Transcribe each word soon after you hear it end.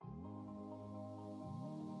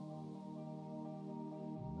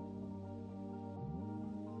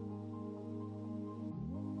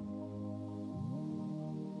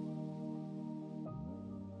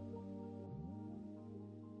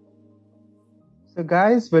So,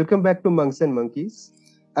 guys, welcome back to Monks and Monkeys.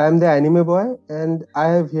 I'm the anime boy, and I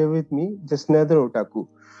have here with me just another otaku.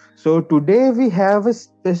 So, today we have a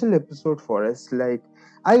special episode for us.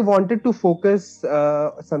 I wanted to focus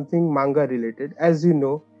something manga related. As you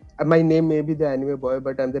know, my name may be the anime boy,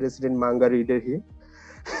 but I'm the resident manga reader here.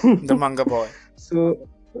 The manga boy. so,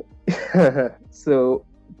 so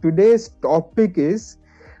today's topic is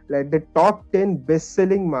like the top 10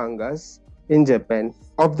 best-selling mangas in Japan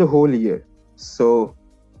of the whole year. So,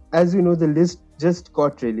 as you know, the list just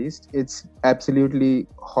got released. It's absolutely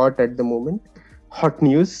hot at the moment, hot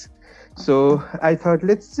news. So I thought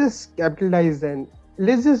let's just capitalize and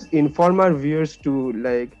let's just inform our viewers to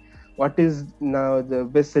like what is now the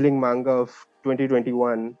best-selling manga of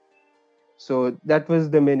 2021. So that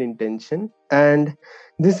was the main intention, and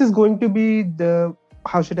this is going to be the,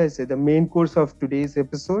 how should I say, the main course of today's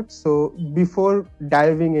episode. So before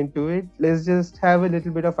diving into it, let's just have a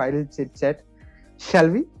little bit of idle chit chat, shall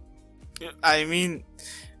we? I mean,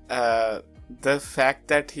 the fact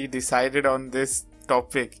that he decided on this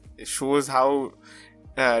topic shows how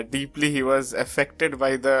deeply he was affected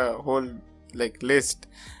by the whole list,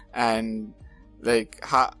 and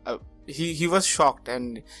he was shocked.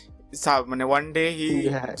 And one day he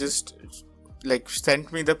Yeah. just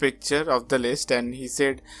sent me the picture of the list, and he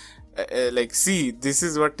said, see, this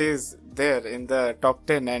is what is there in the top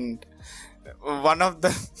 10, and one of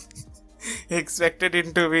the he expected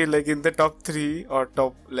it to be in the top 3 or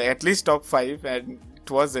at least top 5, and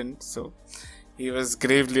it wasn't. So he was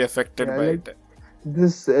gravely affected Yeah, by like it.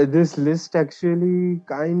 this list actually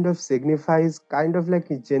kind of signifies kind of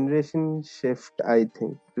like a generation shift, I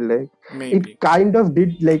think. Like it Maybe. kind of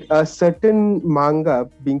did, like a certain manga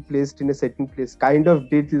being placed in a certain place kind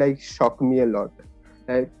of did like shock me a lot.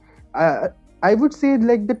 Like I I would say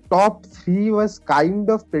like the top 3 was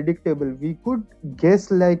kind of predictable. We could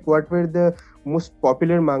guess like what were the most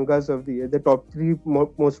popular mangas of the year, the top 3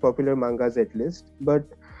 most popular mangas at least, but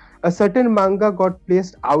a certain manga got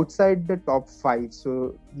placed outside the top 5,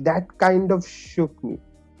 so that kind of shook me.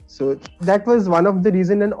 So that was one of the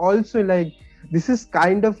reason. And also like this is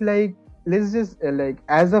kind of like, let's just like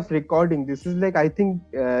as of recording, this is like I think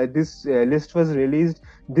this list was released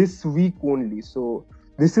this week only, so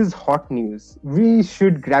this is hot news. We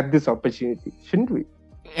should grab this opportunity, shouldn't we?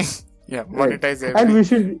 Yeah, Right. And we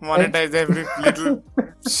should monetize every little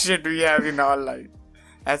shit we have in our life.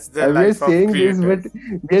 That's the we are life of saying this, but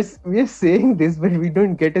creators. yes, we are saying this, but we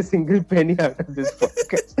don't get a single penny out of this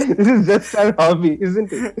podcast. This is just our hobby,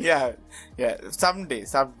 isn't it? Yeah. Someday,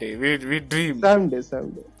 we dream. Someday.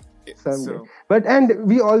 So But and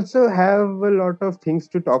we also have a lot of things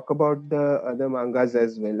to talk about the other mangas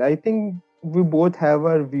as well. I think we both have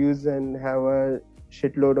our views and have a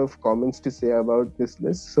shitload of comments to say about this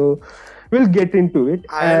list. So we'll get into it.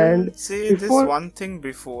 I'll And say this before, one thing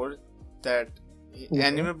before that. yeah,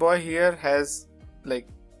 Anime Boy here has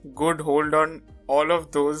good hold on all of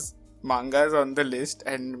those mangas on the list,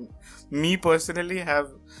 and me personally have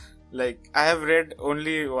I have read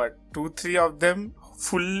only 2-3 of them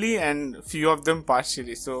fully and few of them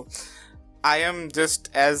partially. So I am just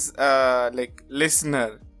as a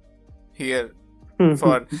listener here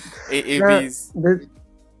for now, AABs.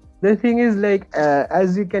 the thing is like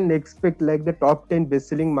as you can expect, like the top 10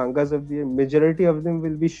 best-selling mangas of the year, majority of them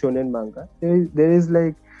will be shonen manga.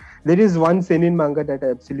 There is one seinen manga that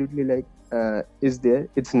I absolutely like, is there.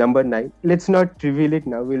 It's number 9. Let's not reveal it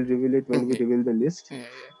now, we'll reveal it when we Okay. reveal the list. Yeah.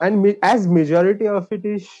 And as majority of it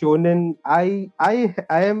is shonen, I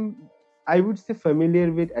would say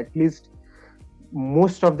familiar with at least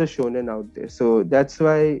most of the shonen out there, so that's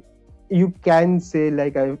why you can say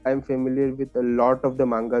like I'm familiar with a lot of the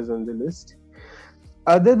mangas on the list.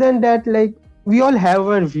 Other than that, like we all have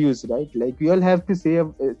our views, right? Like we all have to say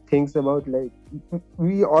things about, like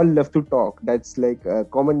we all love to talk. That's like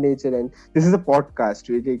common nature, and this is a podcast,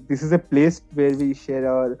 right? Like, this is a place where we share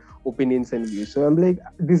our opinions and views. So I'm like,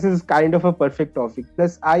 this is kind of a perfect topic.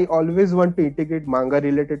 Plus I always want to integrate manga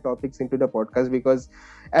related topics into the podcast because,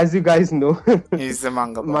 as you guys know, He's the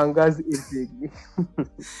manga boy. mangas intrigue me.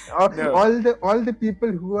 No. all the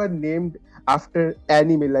people who are named after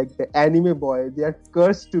anime, like the anime boy, they are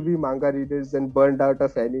cursed to be manga readers and burned out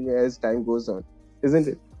of anime as time goes on, isn't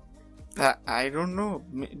it? I don't know,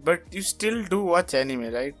 but you still do watch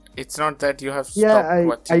anime, right? It's not that you have Yeah, stopped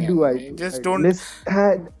watching I do. anime. You just don't.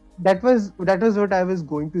 That was what I was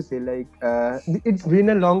going to say. Like, it's been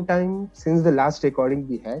a long time since the last recording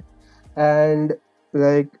we had, and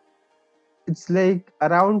like it's like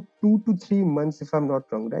around 2 to 3 months, if I'm not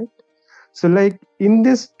wrong, right? So like in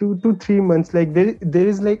this 2 to 3 months, like there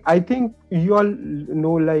is like, I think you all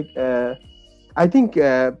know, like I think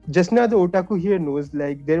just now the otaku here knows,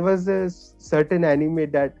 like, there was a certain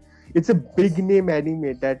anime that it's a big name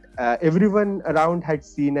anime that everyone around had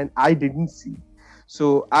seen and I didn't see.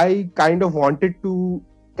 So I kind of wanted to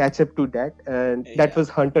catch up to that, and that Yeah. was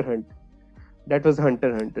Hunter x Hunter. That was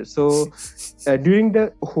Hunter x Hunter. So during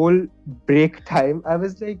the whole break time, I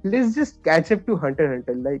was like, let's just catch up to Hunter x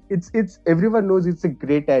Hunter. Like, it's everyone knows it's a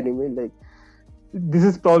great anime. Like, this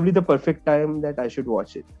is probably the perfect time that I should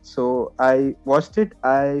watch it. So I watched it.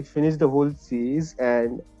 I finished the whole series,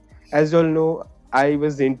 and as you all know, I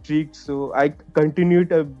was intrigued, so I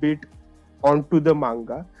continued a bit onto the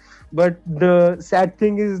manga. But the sad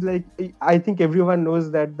thing is, like, I think everyone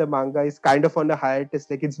knows that the manga is kind of on a hiatus.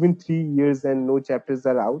 Like, it's been 3 years and no chapters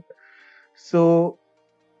are out. So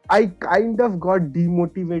I kind of got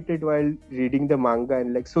demotivated while reading the manga,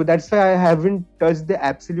 and like, so that's why I haven't touched the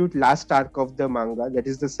absolute last arc of the manga, that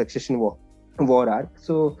is the Succession War arc.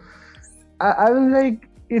 So I was like,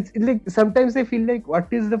 it's like sometimes I feel like, what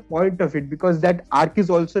is the point of it? Because that arc is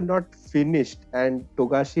also not finished, and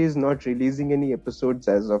Togashi is not releasing any episodes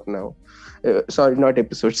as of now. Sorry, not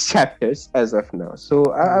episodes, chapters as of now. So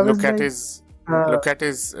I was Look at like, his look at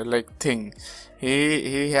his like thing.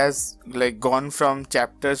 He has like gone from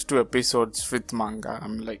chapters to episodes with manga.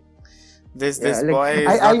 I'm like, this yeah, this like boy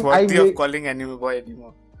is not I worthy of make calling anime boy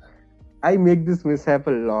anymore. I make this mishap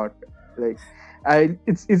a lot. Like, I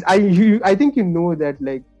think you know that,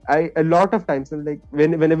 like, I a lot of times, and like,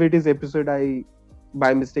 whenever it is episode, I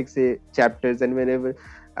by mistake say chapters, and whenever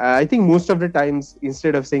I think most of the times,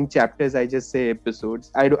 instead of saying chapters, I just say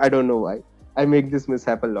episodes. I don't know why. I make this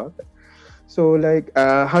mishap a lot. So like,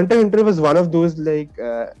 Hunter x Hunter was one of those, like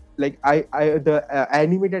I the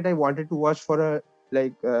anime that I wanted to watch for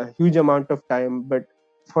a huge amount of time, but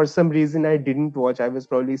for some reason I didn't watch. I was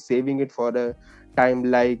probably saving it for a time,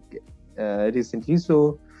 like recently.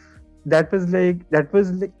 So that was like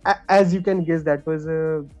as you can guess, that was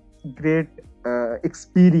a great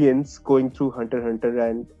experience going through Hunter x Hunter,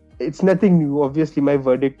 and it's nothing new. Obviously, my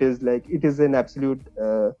verdict is like, it is an absolute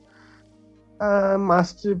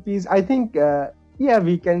masterpiece. I think yeah,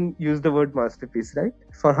 we can use the word masterpiece, right,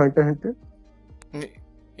 for Hunter x Hunter.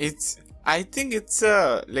 I think it's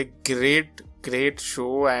a like great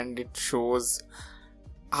show, and it shows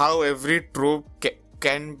how every trope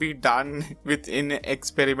can be done within an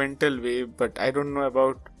experimental way. But I don't know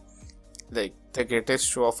about like the greatest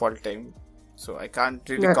show of all time, so I can't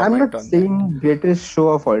really Yeah, I'm comment not on that. saying greatest show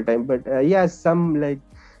of all time, but yeah, some like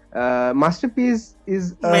masterpiece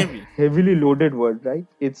is a Maybe, heavily loaded word, right?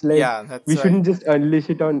 It's like, yeah, we that's why shouldn't just unleash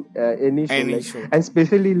it on any show. any Like, show. and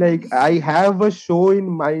especially, like, I have a show in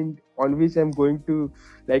mind on which I'm going to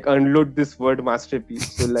like unload this word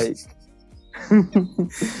masterpiece. So like,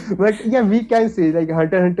 but yeah, we can say like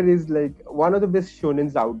Hunter x Hunter is like one of the best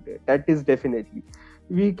shonens out there. That is definitely.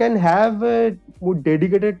 We can have a more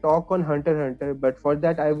dedicated talk on Hunter x Hunter, but for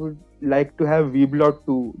that I would like to have Weblot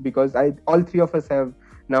too, because I all three of us have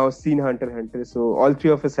now seen Hunter x Hunter, so all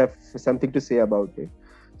three of us have something to say about it.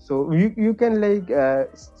 So you can like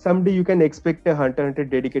someday you can expect a Hunter x Hunter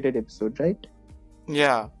dedicated episode, right?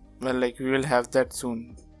 Yeah, well, like we will have that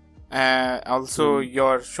soon. Also,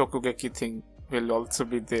 your Shokugeki thing will also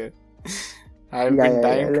be there. I've Yeah, been yeah, yeah.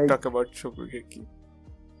 dying to Like, talk about Shokugeki.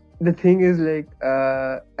 the thing is, like,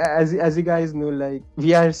 as you guys know, like,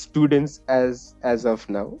 we are students as of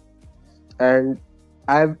now, and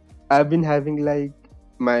I've been having like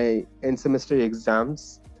my end semester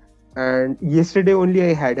exams, and yesterday only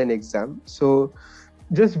I had an exam. So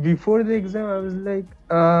just before the exam, I was like,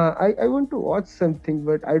 I want to watch something,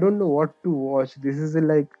 but I don't know what to watch. This is a,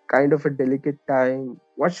 like, kind of a delicate time.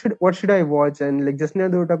 What should I watch? And like, just now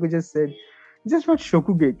the otaku just said, just watch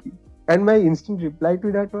Shokugeki. And my instant reply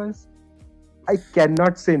to that was, I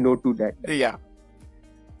cannot say no to that. Yeah,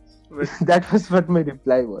 but, That was what my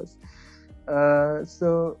reply was.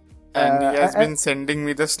 So and he has I, been sending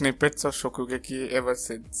me the snippets of Shokugeki ever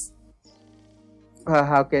since.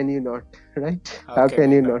 how can you not, right? How How can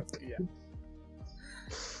can you you not? not? Yeah.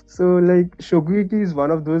 So like, Shokugeki is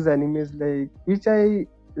one of those animes like which I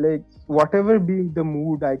like, whatever be the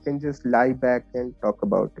mood, I can just lie back and talk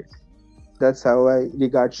about it. That's how I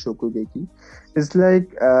regard Shokugeki. It's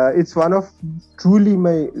like it's one of truly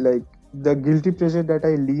my, like, the guilty pleasure that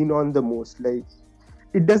I lean on the most. Like,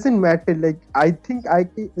 it doesn't matter. Like, I think I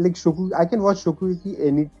can, like, I can watch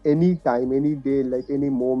Shokugeki any time, any day, like any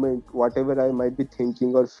moment, whatever I might be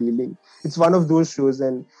thinking or feeling. It's one of those shows,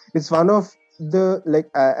 and it's one of the, like,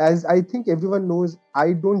 as I think everyone knows,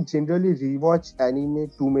 I don't generally rewatch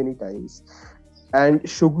anime too many times, and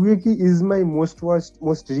Shokugeki is my most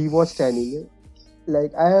rewatched anime.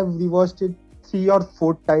 Like, I have rewatched it 3 or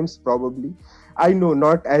 4 times probably, I know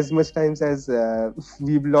not as much times as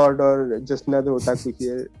Weeblord or just another otaku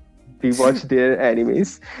here rewatch their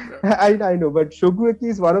animes. I know, but Shokugeki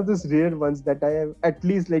is one of those rare ones that I have at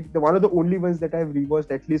least like the one of the only ones that I have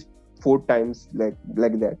rewatched at least 4 times, like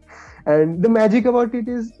that. And the magic about it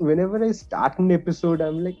is whenever I start an episode,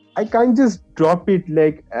 I'm like, I can't just drop it.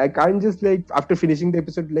 Like I can't just like after finishing the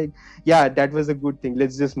episode, like, yeah, that was a good thing.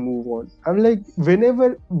 Let's just move on. I'm like,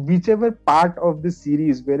 whenever whichever part of the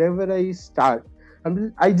series, wherever I start,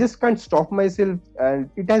 I just can't stop myself. And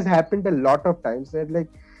it has happened a lot of times that like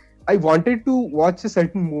I wanted to watch a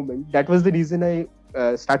certain moment. That was the reason I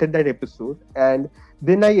started that episode, and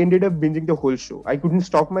then I ended up binging the whole show. I couldn't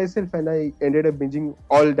stop myself, and I ended up binging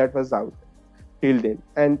all that was out till then.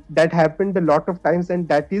 And that happened a lot of times, and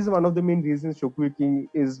that is one of the main reasons Shokugeki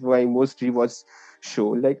is my most rewatched show.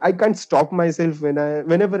 Like I can't stop myself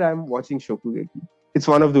whenever I'm watching Shokugeki. It's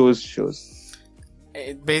one of those shows.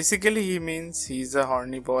 Basically, he means he's a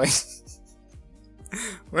horny boy.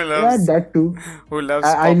 Yeah, that too. Who loves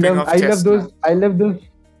I popping love off I love chestnut. those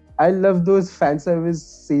I love those fan service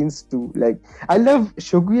scenes too. Like I love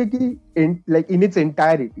Shokugeki in its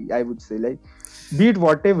entirety, I would say. Like be it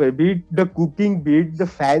whatever, be it the cooking, be it the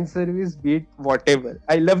fan service, be it whatever.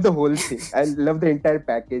 I love the whole thing. I love the entire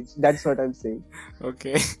package. That's what I'm saying.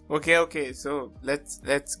 Okay. So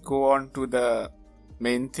let's go on to the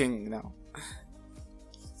main thing now.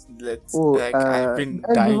 I've been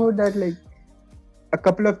and dying. before that, like a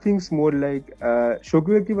couple of things more. Like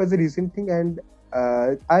Shokugeki was a recent thing, and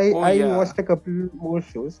I watched a couple more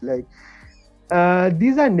shows. Like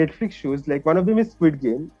these are Netflix shows. Like one of them is Squid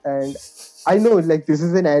Game, and I know like this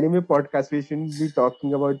is an anime podcast. We shouldn't be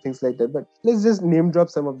talking about things like that, but let's just name drop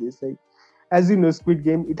some of these. Like as you know, Squid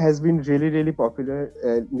Game, it has been really popular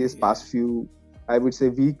in these past few, I would say,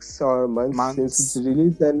 weeks or months since its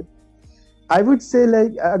release. And I would say,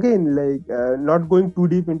 like again, like not going too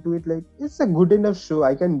deep into it, like it's a good enough show.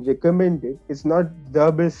 I can recommend it. It's not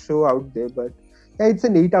the best show out there, but yeah, it's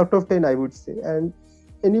an 8 out of 10, I would say. And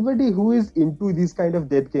anybody who is into these kind of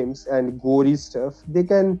death games and gory stuff, they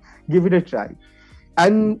can give it a try.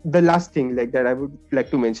 And the last thing like that I would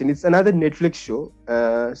like to mention, it's another Netflix show.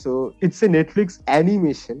 So it's a Netflix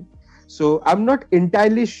animation. So I'm not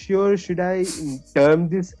entirely sure should I term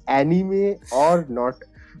this anime or not,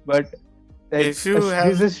 but like, if you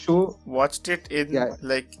have a show, watched it in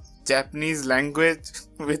like Japanese language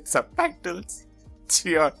with subtitles,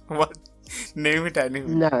 sure, what name it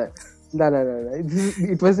anime? No.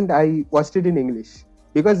 It wasn't. I watched it in English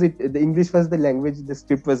because the English was the language the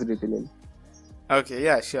script was written in. Okay,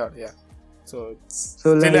 yeah, sure, yeah. So it's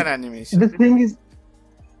still like, an animation. The thing is,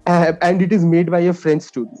 and it is made by a French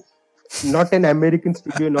studio, not an American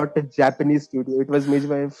studio, not a Japanese studio. It was made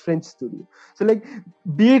by a French studio. So like,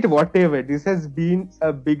 be it whatever, this has been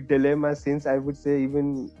a big dilemma since I would say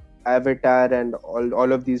even Avatar and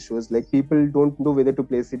all of these shows. Like people don't know whether to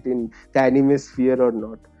place it in the anime sphere or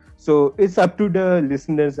not. So it's up to the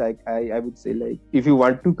listeners. I would say, like, if you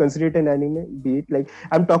want to consider it an anime, be it. Like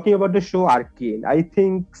I'm talking about the show Arcane. I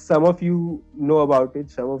think some of you know about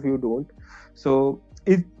it, some of you don't. So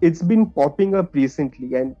it's been popping up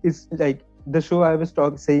recently, and it's like the show I was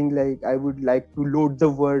saying, like I would like to load the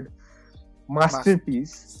word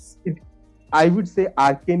masterpiece. I would say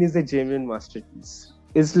Arcane is a genuine masterpiece.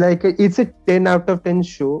 It's like it's a 10 out of 10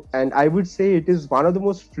 show, and I would say it is one of the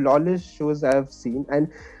most flawless shows I have seen. And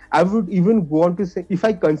I would even go on to say, if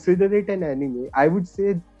I consider it an anime, I would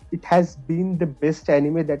say it has been the best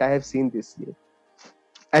anime that I have seen this year.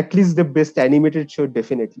 At least the best animated show,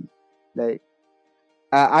 definitely. Like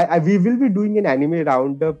we will be doing an anime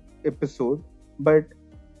roundup episode, but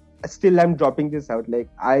still I'm dropping this out. Like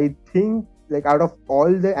I think, like out of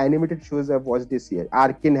all the animated shows I've watched this year,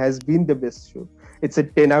 Arcane has been the best show. It's a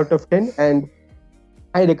 10 out of 10, and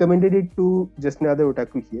I recommended it to just another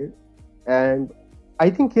otaku here, and I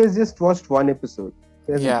think he has just watched one episode.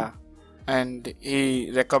 Yeah, and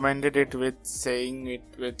he recommended it with saying it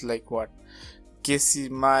with like what? Kiss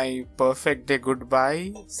my perfect day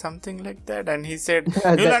goodbye, something like that. And he said,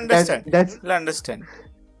 "You'll understand. You'll understand."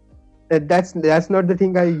 That's not the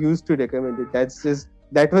thing I used to recommend it.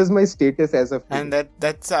 That was my status as of today. And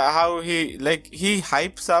that's how he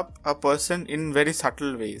hypes up a person in very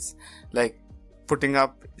subtle ways, like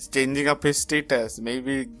changing up his status,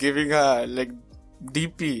 maybe giving a like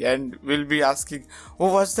DP, and will be asking,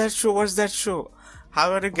 "Oh, what's that show?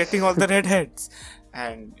 How are you getting all the redheads?"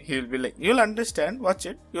 And he'll be like, "You'll understand. Watch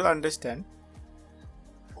it. You'll understand."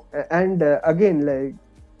 And again, like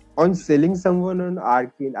on selling someone on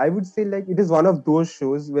Arcane, I would say like it is one of those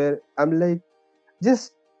shows where I'm like,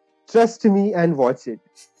 just trust me and watch it.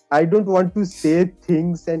 I don't want to say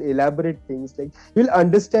things and elaborate things. Like, you'll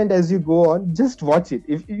understand as you go on. Just watch it.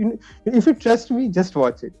 If you trust me, just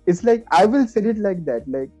watch it. It's like I will say it like that.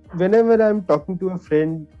 Like whenever I'm talking to a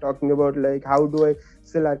friend, talking about like how do I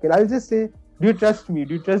sell Arcane, I'll just say, do you trust me?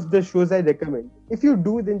 Do you trust the shows I recommend? If you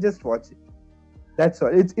do, then just watch it. That's all.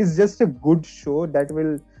 It's just a good show that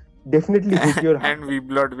will definitely hit your heart. And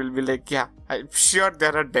V-Blood will be like, yeah, I'm sure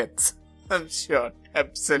there are deaths. I'm sure.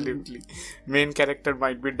 Absolutely. Main character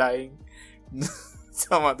might be dying.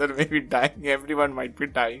 Some other may be dying. Everyone might be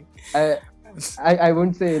dying. I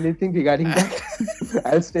won't say anything regarding that.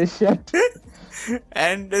 I'll stay shut.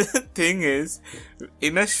 And the thing is,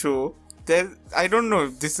 in a show, I don't know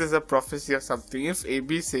if this is a prophecy or something. If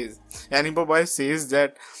AB says, Animo Boy says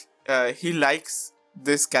that he likes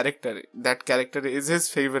this character, that character is his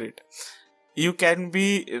favorite, you can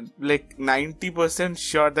be like 90%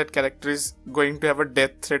 sure that character is going to have a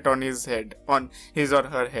death threat on his head, on his or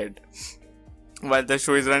her head, while the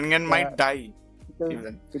show is running, and might die.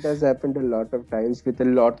 It has happened a lot of times with a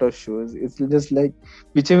lot of shows. It's just like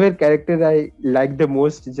whichever character I like the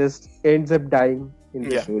most just ends up dying in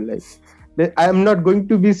the show. Like, I'm not going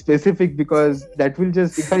to be specific because that will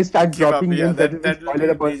just, if I start dropping names, that will be spoiler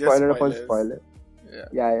upon spoiler upon spoiler.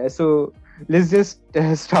 Yeah. So let's just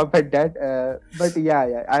stop at that. But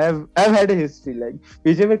I've had a history. Like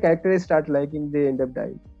whichever character I start liking, they end up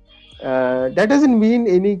dying. That doesn't mean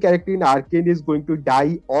any character in Arcane is going to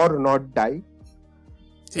die or not die.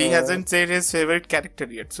 He hasn't said his favorite character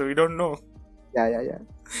yet, so we don't know. Yeah.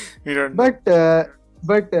 We don't know.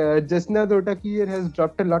 But Jasna the Otaku here has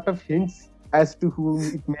dropped a lot of hints as to whom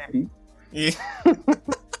it may be. Yeah.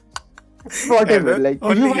 Whatever. Like,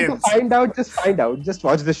 if you want to find out, just find out. Just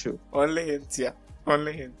watch the show. Only hints, yeah.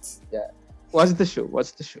 Only hints. Yeah. Watch the show.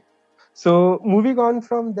 So, moving on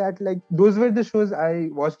from that, like, those were the shows I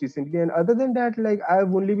watched recently. And other than that, like,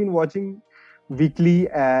 I've only been watching weekly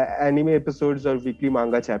anime episodes or weekly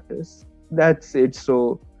manga chapters. That's it.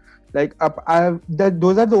 So, like,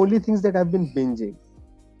 those are the only things that I've been binging.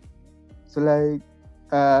 So, like,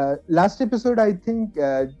 last episode, I think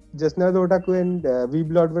Jasna the Otaku and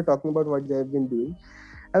V-Blood were talking about what they have been doing.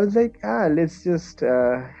 I was like, let's just...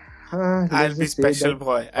 I'll be special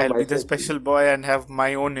boy. I'll be the special boy and have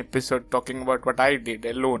my own episode talking about what I did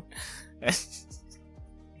alone. I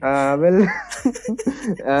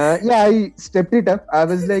stepped it up. I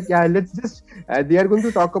was like, let's just... they are going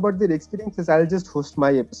to talk about their experiences. I'll just host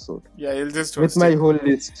my episode. Yeah, you'll just host with my whole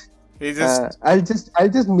list. I'll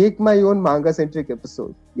just make my own manga-centric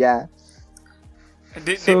episode. Yeah.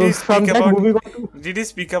 Did he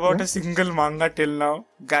speak about a single manga till now?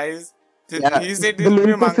 Guys, he said it will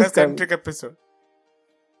be a manga-centric episode.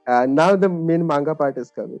 Now the main manga part is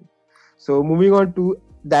coming. So moving on to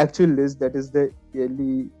the actual list, that is the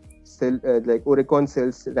yearly Oricon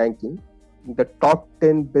sales ranking, the top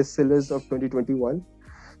 10 bestsellers of 2021.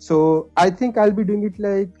 So I think I'll be doing it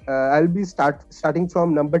like I'll be starting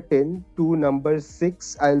from number 10 to number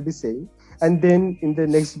 6. I'll be saying, and then in the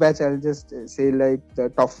next batch I'll just say like the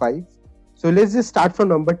top 5. So let's just start from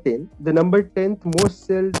number 10. The number 10th most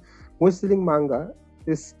selling manga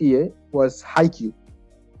this year was Haikyuu.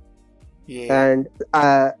 Yeah. And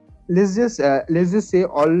let's just say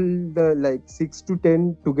all the like 6 to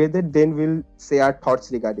 10 together. Then we'll say our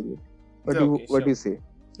thoughts regarding it. What do you say?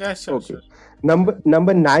 Yeah, sure. Okay. Sure.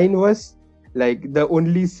 Number 9 was like the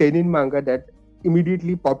only seinen manga that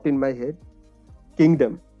immediately popped in my head.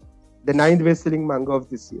 Kingdom, the 9th best-selling manga of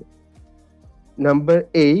this year. Number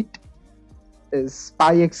 8 is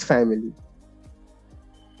Spy X Family.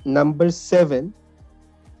 Number 7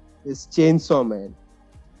 is Chainsaw Man.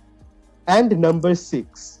 And number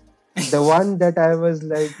 6, the one that I was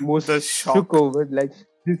like most shook over, like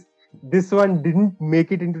this one didn't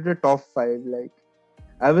make it into the top 5. Like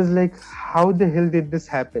I was like, how the hell did this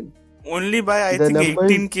happen? Only by I think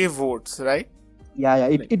 18k votes, right? Yeah.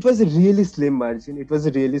 It was a really slim margin.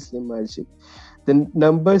 The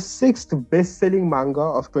number 6th best-selling manga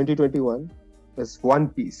of 2021 was One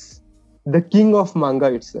Piece, the king of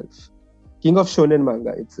manga itself, king of shonen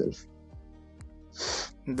manga itself.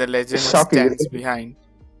 The legend stands behind.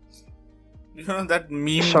 You know that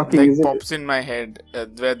meme pops in my head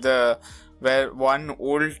where one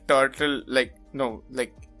old turtle it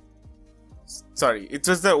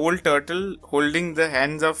was the old turtle holding the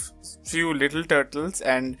hands of few little turtles,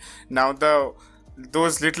 and now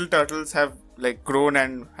those little turtles have like grown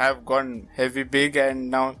and have gone heavy big, and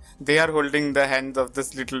now they are holding the hands of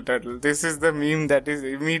this little turtle. This is the meme that is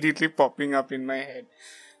immediately popping up in my head.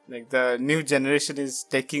 Like the new generation is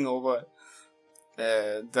taking over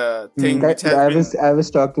the thing which has I was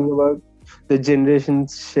talking about the generation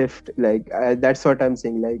shift. Like that's what I'm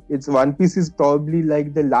saying. Like it's One Piece is probably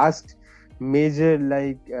like the last major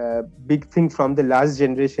big thing from the last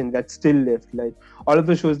generation that's still left. Like all of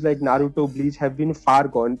the shows like Naruto, Bleach have been far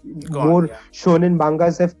gone. Gone, More yeah. shonen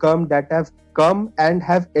mangas have come that have come and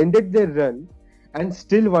have ended their run, and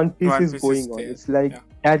still One Piece One is Piece is going on. there. It's like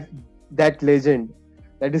that legend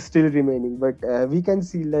that is still remaining. But we can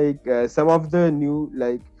see some of the new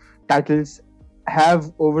titles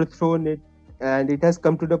have overthrown it, and it has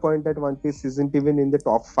come to the point that One Piece isn't even in the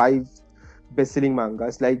top 5 best-selling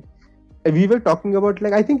mangas. Like we were talking about,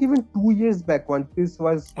 I think even 2 years back, One Piece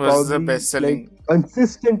was the probably best-selling,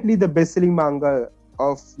 consistently the best-selling manga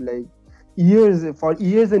of years. For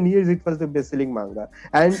years and years it was the best-selling manga.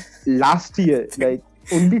 And last year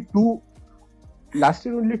only two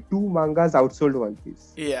mangas outsold One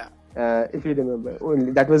Piece. Yeah. If you remember,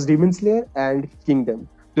 only that was Demon Slayer and Kingdom.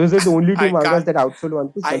 Those are the only two mangas that outsold One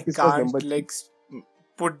Piece. One Piece was number 2.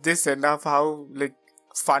 Put this enough how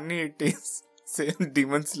funny it is. Say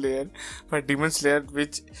Demon Slayer, but Demon Slayer,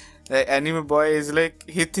 which the anime boy is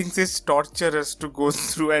he thinks it's torturous to go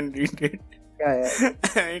through and read it. Yeah.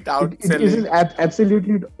 It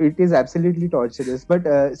is absolutely torturous,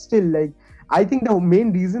 but still, I think the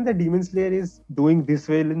main reason that Demon Slayer is doing this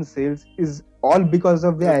well in sales is all because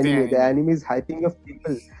of the anime. The anime is hyping up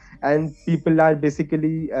people, and people are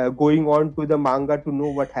basically going on to the manga to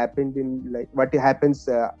know what happened what happens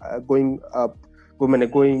going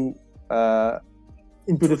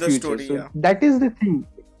into the future. Story, so that is the thing.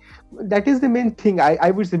 That is the main thing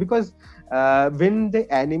I would say, because when the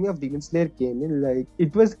anime of Demon Slayer came in,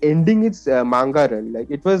 it was ending its manga run.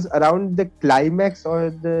 It was around the climax or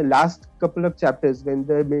the last couple of chapters when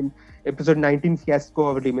the main episode 19 fiasco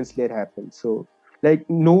of Demon Slayer happened. So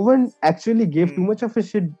no one actually gave too much of a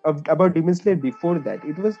shit about Demon Slayer before that.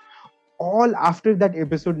 It was all after that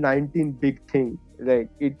episode 19 big thing.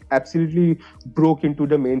 It absolutely broke into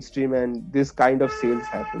the mainstream, and this kind of sales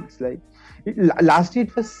happens. Last year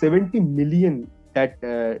it was 70 million that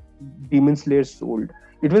Demon Slayer sold.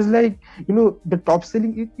 It was the top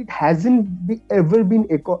selling. It hasn't ever been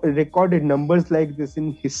recorded numbers like this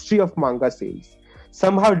in history of manga sales.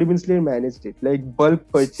 Somehow Demon Slayer managed it. Bulk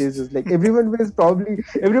purchases. Everyone were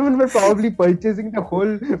probably purchasing the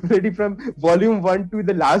whole, ready from volume 1 to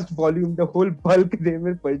the last volume, the whole bulk they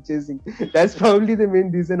were purchasing. That's probably the main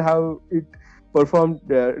reason how it performed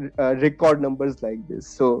record numbers like this.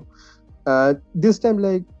 So this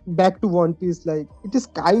time, back to One Piece, it is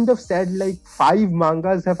kind of sad. 5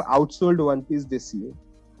 mangas have outsold One Piece this year.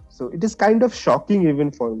 So it is kind of shocking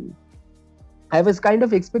even for me. I was kind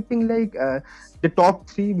of expecting the top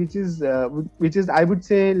 3, which is I would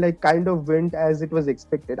say kind of went as it was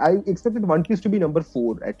expected. I expected One Piece to be number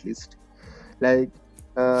 4 at least. We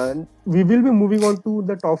will be moving on to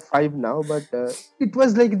the top 5 now, but it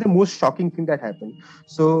was the most shocking thing that happened.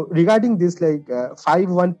 So regarding this, 5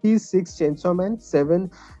 One Piece, 6 Chainsaw Man, 7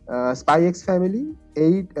 Spy X Family,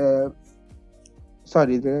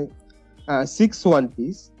 6 One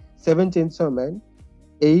Piece, 7 Chainsaw Man,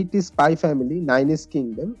 8 is Spy Family, 9 is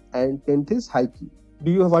Kingdom, and 10th is Haikyuu.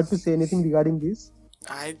 Do you want to say anything regarding this?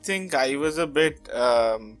 I think I was a bit,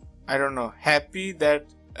 happy that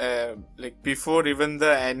before even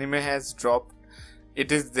the anime has dropped,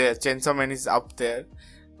 it is there. Chainsaw Man is up there.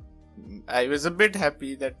 I was a bit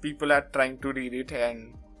happy that people are trying to read it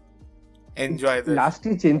and enjoy that. Last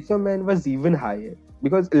year Chainsaw Man was even higher,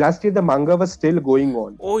 because last year the manga was still going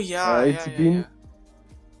on. Oh yeah,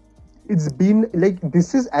 It's been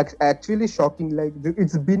this is actually shocking.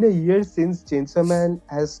 It's been a year since Chainsaw Man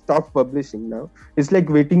has stopped publishing now. It's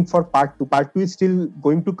waiting for part 2. Part 2 is still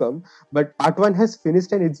going to come, but part 1 has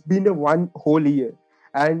finished, and it's been one whole year.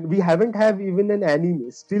 And we haven't have even an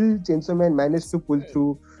anime. Still Chainsaw Man managed to pull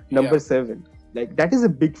through number 7. That is a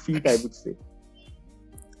big feat, I would say.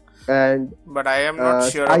 But I am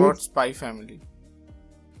not sure about Spy Family.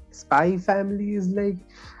 Spy Family is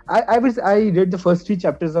I read the first 3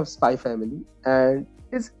 chapters of Spy Family, and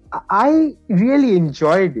I really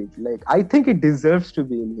enjoyed it. I think it deserves to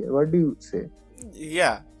be in here. What do you say?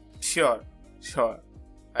 Yeah, sure.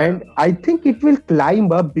 I think it will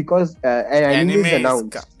climb up because anime is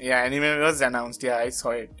announced. Anime was announced. Yeah, I saw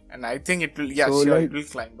it, and I think it will. Yeah, so it will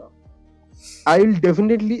climb up. I'll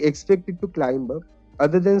definitely expect it to climb up.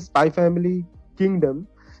 Other than Spy Family, Kingdom,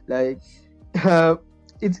 this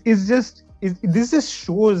just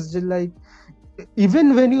shows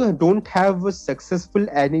even when you don't have a successful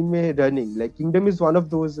anime running, Kingdom is one of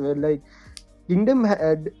those where Kingdom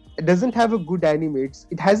doesn't have a good anime.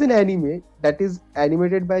 It has an anime that is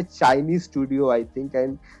animated by a Chinese studio, I think,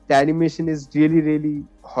 and the animation is really, really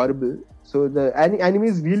horrible. So the anime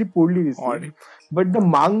is really poorly received. Odd. But the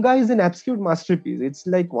manga is an absolute masterpiece. It's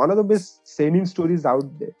like one of the best seinen stories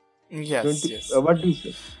out there. Yes, yes. What do you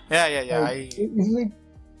say? Yeah. It's like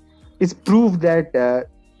it's proof that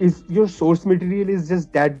if your source material is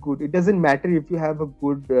just that good, it doesn't matter if you have a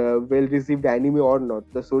good, well-received anime or not.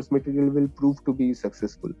 The source material will prove to be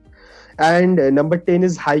successful. And number 10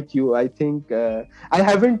 is Haikyuu. I think I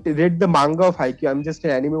haven't read the manga of Haikyuu. I'm just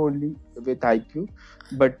an anime only with Haikyuu.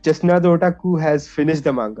 But Chestnut Otaku has finished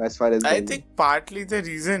the manga as far as I know. think partly the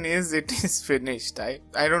reason is it is finished. I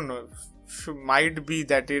don't know. Might be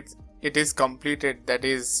that it is completed, that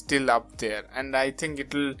is still up there, and I think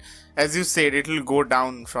it'll, as you said, it'll go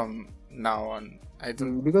down from now on. I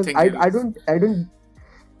don't because think I don't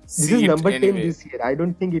this is see it number 10 anyway. this year. I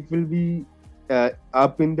don't think it will be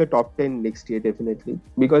up in the top 10 next year, definitely,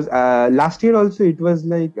 because last year also it was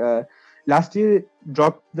like last year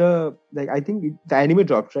dropped the, like, I think the anime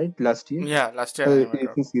dropped, right, last year. Yeah, last year anime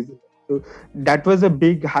dropped. Recent season. So that was a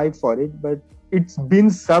big hype for it, but it's been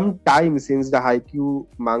some time since the Haikyuu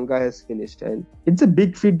manga has finished, and it's a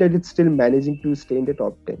big feat that it's still managing to stay in the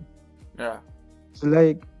top 10. Yeah. So,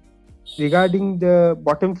 like, regarding the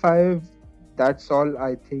bottom 5, that's all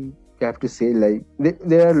I think you have to say. Like,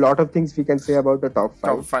 there are a lot of things we can say about the top 5.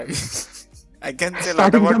 Top 5. I can say a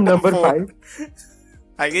lot Starting about from top number 4. 5.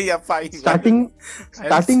 I get, yeah, 5. Starting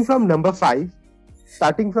from number 5.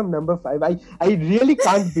 Starting from number 5, I really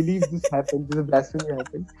can't believe this happened. This blasphemy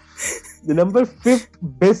happened. The number 5th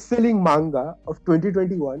best-selling manga of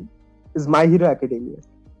 2021 is My Hero Academia.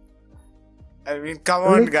 I mean, come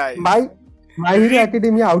on, guys. My Hero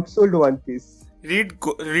Academia outsold One Piece. Read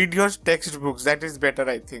your textbooks. That is better,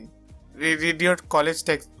 I think. Read your college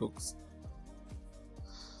textbooks.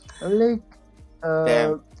 I'm like,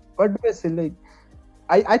 Damn. what do I say? Like,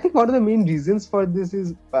 I think one of the main reasons for this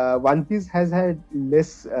is One Piece has had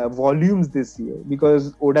less volumes this year,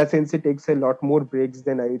 because Oda Sensei takes a lot more breaks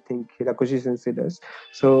than I think Hirakoshi Sensei does.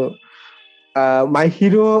 So My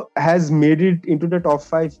Hero has made it into the top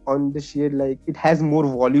 5 on this year. Like, it has more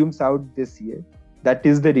volumes out this year. That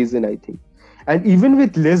is the reason, I think. And even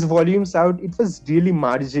with less volumes out, it was really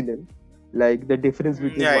marginal. Like, the difference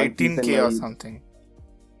between One Piece and 18K My or Hero. something.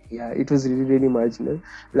 Yeah, it was really marginal.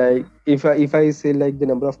 Like, if I say like the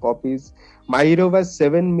number of copies, My Hero was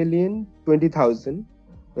 7,020,000,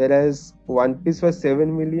 whereas One Piece was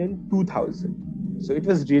 7,002,000. So it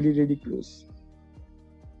was really close.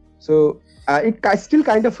 So it still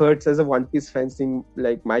kind of hurts as a One Piece fan seeing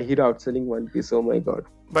like My Hero outselling One Piece. Oh my god.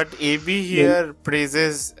 But AB here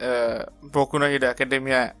praises Boku no Hero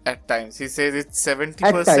Academia at times. He says it's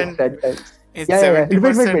 70%. At times. It's Yeah.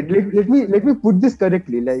 70%. Wait. Let me put this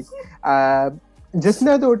correctly. Like, just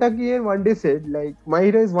now the Otaki here one day said like My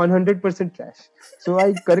Hero is 100% trash. So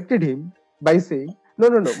I corrected him by saying no.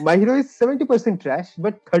 My Hero is 70% trash,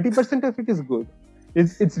 but 30% of it is good.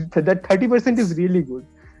 It's that 30% is really good.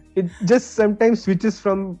 It just sometimes switches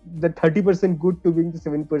from the 30% good to being the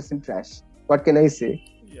 7% trash. What can I say?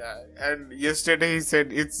 Yeah, and yesterday he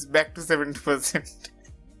said it's back to 70%.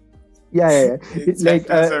 Yeah. It's like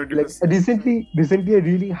back to 70%. recently a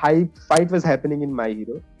really hype fight was happening in My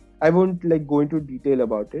Hero. I won't like go into detail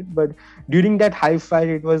about it, but during that hype fight,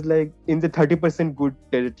 it was like in the 30% good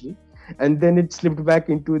territory, and then it slipped back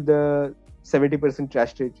into the 70%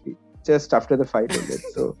 trash territory just after the fight ended.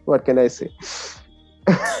 So what can I say?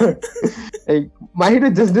 Like, My Hero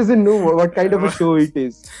just doesn't know what kind of a show it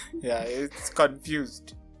is. Yeah, it's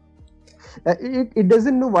confused. It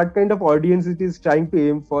doesn't know what kind of audience it is trying to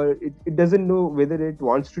aim for. It doesn't know whether it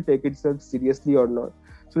wants to take itself seriously or not.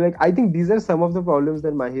 So like, I think these are some of the problems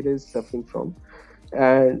that My Hero is suffering from,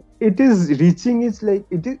 and it is reaching its like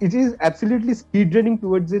it is absolutely speedrunning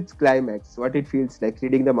towards its climax. What it feels like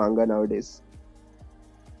reading the manga nowadays.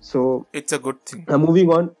 So It's a good thing. moving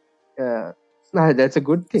on. That's a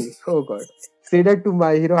good thing. Oh god, say that to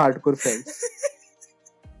My Hero hardcore fans.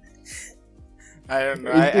 I don't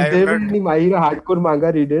know. If there were any My Hero hardcore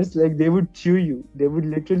manga readers, like, they would chew you. They would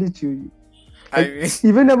literally chew you. I Like, mean,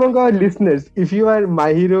 even among our listeners, if you are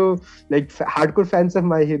My Hero, like hardcore fans of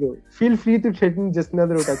My Hero, feel free to threaten just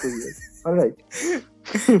another otaku here. All right.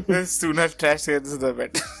 the sooner trash gets the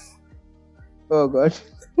better. Oh god.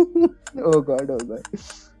 Oh god.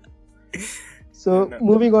 So No.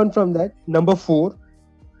 moving on from that, number 4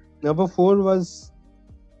 was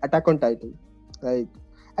Attack on Titan. Like,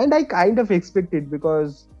 and I kind of expected,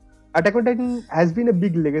 because Attack on Titan has been a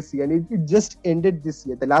big legacy, and it just ended this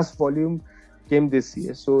year. The last volume came this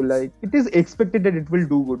year, so like, it is expected that it will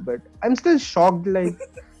do good. But I'm still shocked. Like,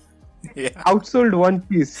 Yeah. outsold One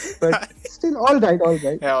Piece, but still all right.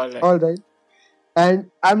 Yeah, all right. All right.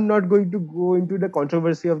 And I'm not going to go into the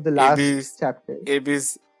controversy of the last chapter.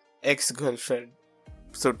 AB's ex-girlfriend,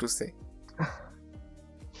 so to say. The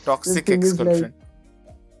Toxic thing is ex-girlfriend.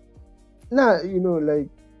 like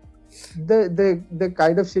the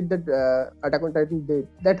kind of shit that Attack on Titan did,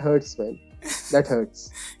 that hurts, man. That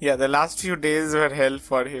hurts. Yeah, the last few days were hell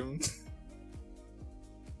for him.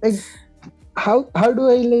 Like, how do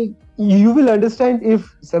I, like, you will understand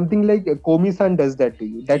if something like Komi-san does that to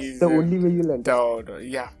you. That's the only way you'll understand.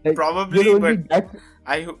 Yeah, Like, probably, but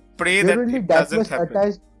I pray that it doesn't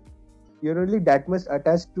happen. You're only that much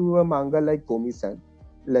attached to a manga like Komi-san.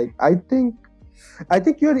 Like, I think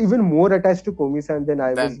you're even more attached to Komi-san than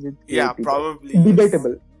I was with. Yeah, probably.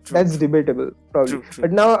 Debatable. True, That's debatable, probably. True.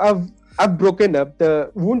 But now I've broken up.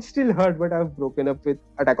 The wound still hurt, but I've broken up with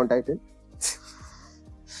Attack on Titan.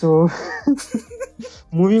 So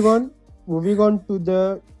moving on to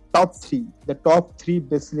the top three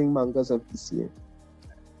best-selling mangas of this year.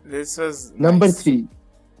 This was number nice.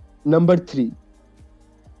 Number three.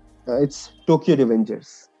 It's Tokyo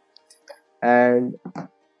Revengers, and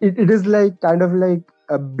it is like kind of like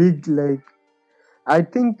a big, like, I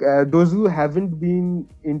think those who haven't been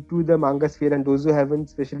into the manga sphere and those who haven't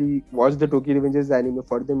especially watched the Tokyo Revengers anime,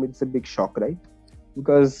 for them it's a big shock, right?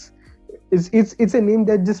 Because it's a name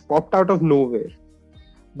that just popped out of nowhere.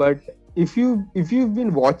 But if you've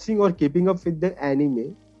been watching or keeping up with the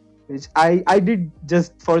anime, which I did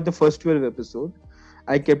just for the first 12 episodes,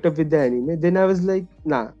 I kept up with the anime. Then I was like,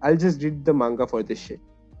 nah, I'll just read the manga for this shit.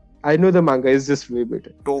 I know the manga is just way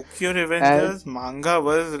better. Tokyo Revengers manga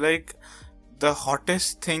was like the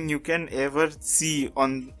hottest thing you can ever see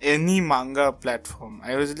on any manga platform.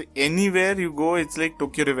 I was like, anywhere you go, it's like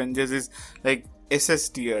Tokyo Revengers is like SS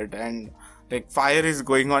tiered, and like fire is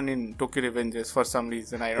going on in Tokyo Revengers for some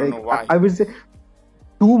reason. I don't know why. I would say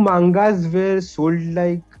 2 mangas were sold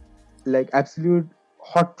like absolute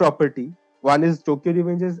hot property. One is Tokyo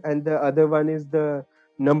Revengers, and the other one is the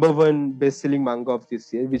number 1 best-selling manga of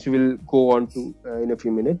this year, which we'll go on to in a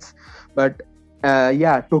few minutes. But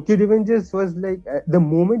Tokyo Revengers was like, the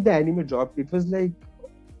moment the anime dropped, it was like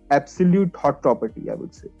absolute hot property, I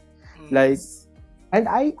would say. Like, and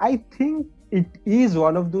I think it is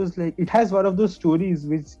one of those, like, it has one of those stories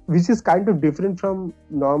which is kind of different from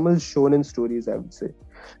normal shonen stories, I would say.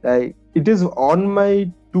 Like, it is on my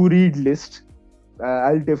to read list.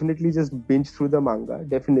 I'll definitely just binge through the manga,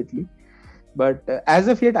 definitely. But as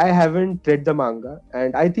of yet, I haven't read the manga,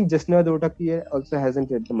 and I think Jasna the Otaku here also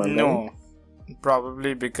hasn't read the manga. No,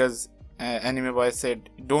 probably because Anime Boy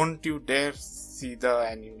said, "Don't you dare see the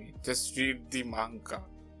anime, just read the manga."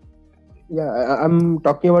 Yeah, I'm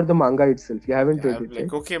talking about the manga itself. You haven't read it,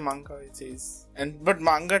 like, right? okay, manga it is, but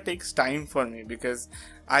manga takes time for me because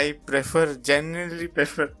I genuinely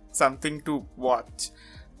prefer something to watch.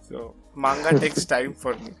 So manga takes time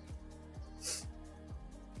for me.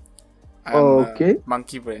 Okay.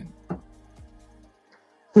 Monkey brain.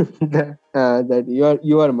 that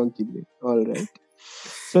you are monkey brain. All right.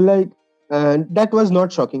 So like that was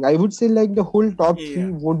not shocking. I would say like the whole top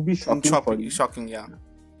 3 won't be shocking for you. Shocking, yeah.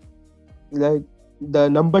 Like the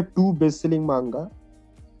number 2 best-selling manga,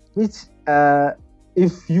 which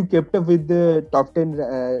if you kept up with the top 10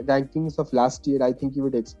 rankings of last year, I think you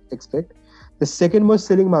would expect. The second most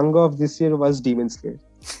selling manga of this year was Demon Slayer.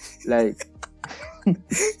 Like,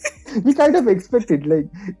 we kind of expected, like,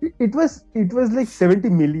 it was like 70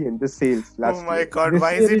 million the sales last year. Oh my god,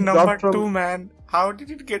 why is it number 2, man? How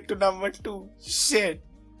did it get to number 2? Shit.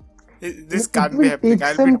 This can't be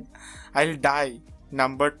happening. I'll die.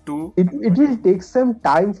 Number 2. It will take some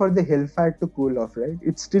time for the hellfire to cool off, right?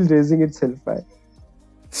 It's still raising its hellfire.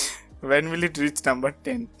 When will it reach number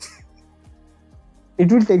 10?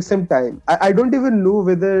 It will take some time. I don't even know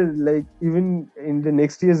whether, like, even in the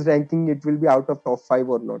next year's ranking it will be out of top 5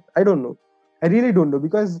 or not. I don't know. I really don't know,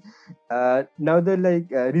 because now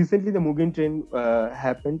recently the Mugen Train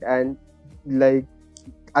happened, and like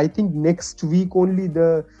I think next week only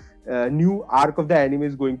the new arc of the anime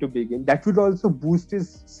is going to begin. That would also boost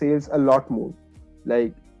his sales a lot more.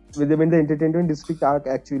 Like when the Entertainment District arc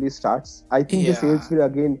actually starts, I think the sales will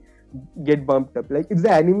again get bumped up. Like it's the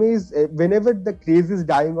animes, whenever the craze is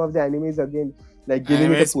dying off, the animes again like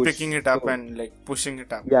giving it a push, picking it up and like pushing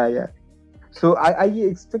it up. Yeah. So I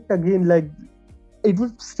expect again, like it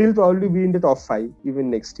would still probably be in the top 5 even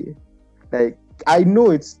next year. Like I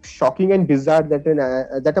know it's shocking and bizarre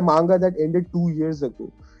that a manga that ended 2 years ago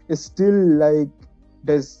is still like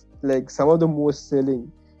does like some of the most selling.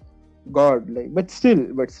 God, like, but still,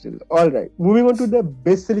 all right. Moving on to the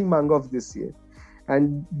best selling manga of this year.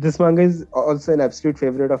 And this manga is also an absolute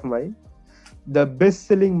favorite of mine. The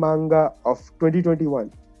best-selling manga of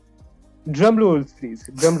 2021 Drum rolls, please.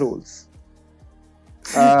 Drum rolls.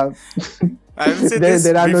 Uh, I will say this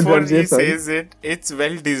there are no before drums he here, sorry. says it. It's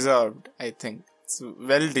well deserved, I think. It's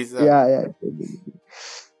well deserved. Yeah.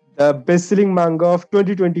 The best-selling manga of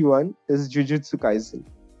 2021 is Jujutsu Kaisen,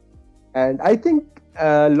 and I think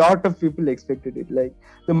a lot of people expected it. Like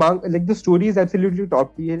the story is absolutely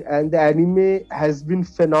top tier, and the anime has been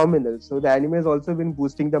phenomenal. So the anime has also been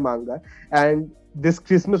boosting the manga, and this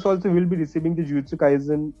Christmas also will be receiving the Jujutsu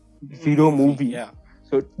Kaisen Zero movie. Yeah.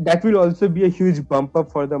 So that will also be a huge bump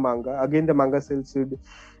up for the manga. Again, the manga sales should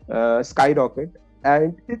skyrocket,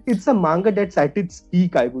 and it's a manga that's at its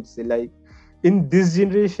peak, I would say. Like in this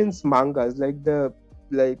generation's mangas,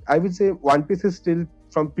 I would say One Piece is still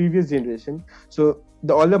from previous generation. So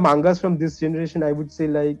all the mangas from this generation, I would say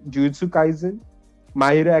like Jujutsu Kaisen,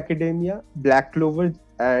 My Hero Academia, Black Clover,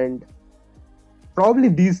 and probably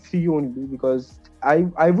these three only, because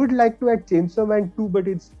I would like to add Chainsaw Man 2, but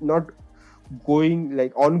it's not going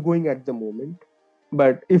like ongoing at the moment.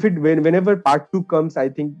 But whenever part 2 comes, I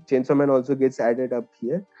think Chainsaw Man also gets added up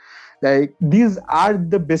here. Like these are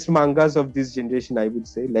the best mangas of this generation, I would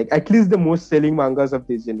say. Like at least the most selling mangas of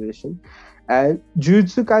this generation. And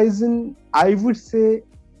Jujutsu Kaisen, I would say,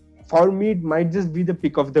 for me, it might just be the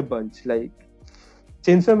pick of the bunch. Like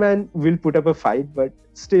Chainsaw Man will put up a fight, but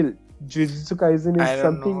still, Jujutsu Kaisen is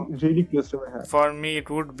something really close to my heart. For me, it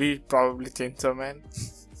would be probably Chainsaw Man.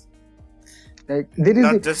 Like there is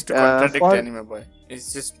not just to contradict Anime Boy.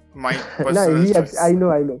 It's just my personal choice. I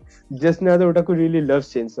know. Just now the otaku really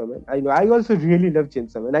loves Chainsaw Man. I know. I also really love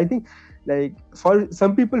Chainsaw Man. I think, like, for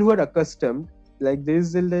some people who are accustomed, like there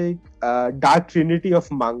is a dark trinity of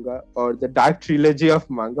manga, or the dark trilogy of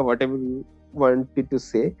manga, whatever you wanted to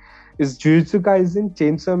say, is Jujutsu Kaisen,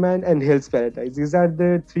 Chainsaw Man, and Hell's Paradise. These are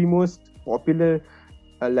the three most popular,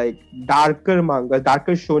 darker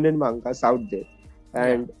shonen mangas out there.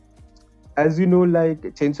 And as you know, like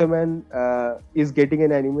Chainsaw Man is getting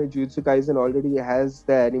an anime. Jujutsu Kaisen already has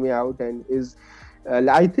the anime out and is.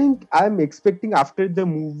 I think I'm expecting after the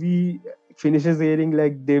movie finishes airing,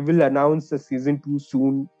 like they will announce a season 2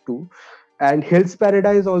 soon too. And Hell's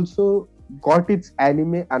Paradise also got its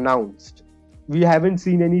anime announced. We haven't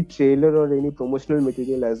seen any trailer or any promotional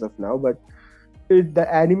material as of now, but the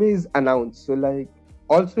anime is announced. So like,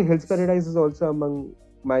 also Hell's Paradise is also among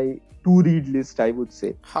my to read list, I would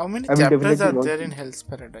say. How many chapters are there in Hell's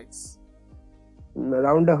Paradise?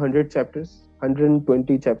 Around 100 chapters,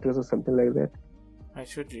 120 chapters or something like that. I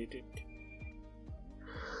should read it.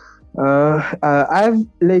 There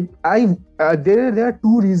are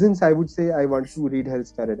two reasons I would say I want to read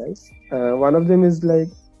Hell's Paradise. One of them is like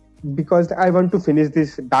because I want to finish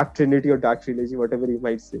this Dark Trinity or Dark Trilogy, whatever you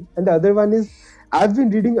might say. And the other one is I've been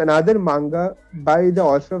reading another manga by the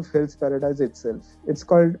author of Hell's Paradise itself. It's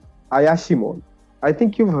called Ayashimon. I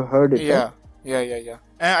think you've heard it. Yeah.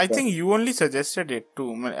 I think you only suggested it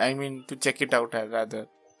to check it out rather.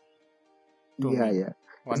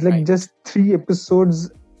 It's like just 3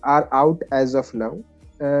 episodes are out as of now,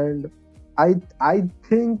 and I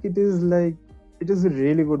think it is a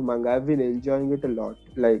really good manga. I've been enjoying it a lot.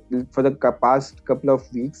 Like for the past couple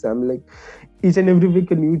of weeks, I'm like each and every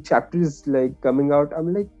week a new chapter is like coming out.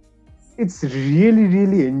 I'm like, it's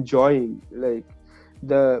really enjoying.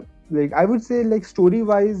 I would say like story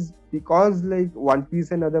wise, because like One Piece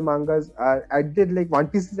and other mangas are One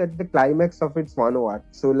Piece is at the climax of its 1 arc.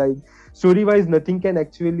 So like story wise, nothing can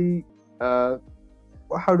actually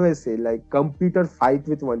how do I say, like compete or fight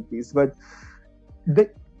with One Piece. But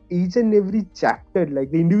each and every chapter,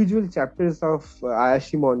 like the individual chapters of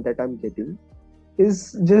Ayashimon that I'm getting,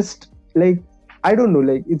 is just like, I don't know,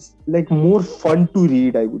 like it's like more fun to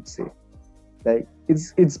read, I would say. Like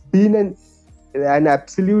it's been an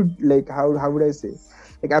absolute, like how would I say,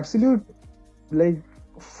 like absolute like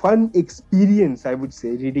fun experience, I would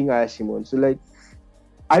say, reading Ayashimon. So like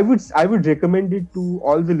I would recommend it to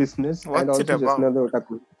all the listeners. What's and also it about? just another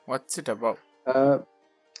otaku. What's it about?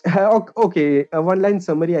 Okay, a one-line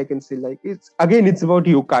summary I can say, like it's about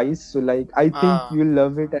yokais. So like I think you'll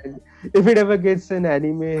love it, and if it ever gets an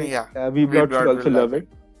anime, Weeblood should also love it.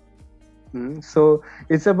 So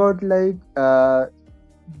it's about like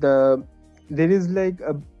there is like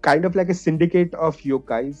a kind of like a syndicate of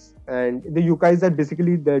yokais, and the yokais are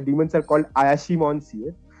basically, the demons are called Ayashimons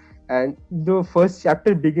here. And the first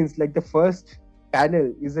chapter begins, like the first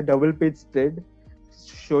panel is a double page spread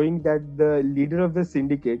showing that the leader of the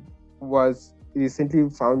syndicate was recently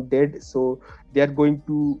found dead. So they are going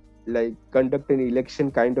to like conduct an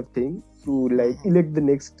election kind of thing to like elect the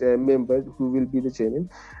next member who will be the chairman.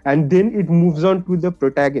 And then it moves on to the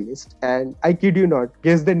protagonist. And I kid you not,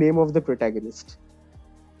 guess the name of the protagonist.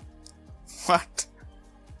 What?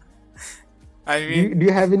 I mean, Do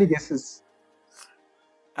you have any guesses?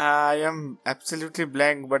 I am absolutely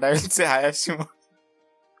blank, but I will say Hayashimon.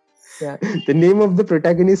 Yeah, the name of the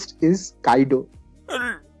protagonist is Kaido.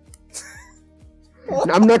 No,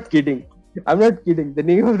 I'm not kidding. I'm not kidding. The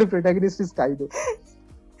name of the protagonist is Kaido.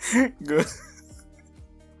 Good.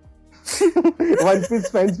 One Piece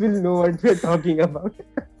fans will know what we're talking about.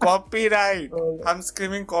 Copyright. Oh, I'm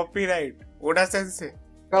screaming copyright. Oda Sensei.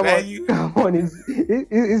 come Where on, you? come on.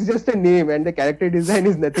 It's just a name, and the character design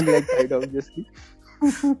is nothing like Kaido, obviously.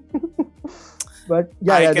 But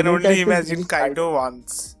yeah, I the can main only character's name imagine is Kaido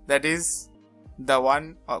once. That is the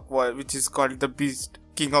one which is called the Beast,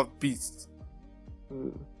 King of Beasts.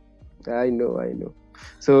 I know.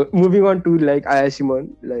 So moving on to like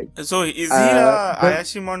Ayashimon, like So is he a the-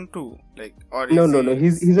 Ayashimon too? Like, or no, is no, he? no.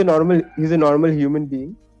 He's a normal human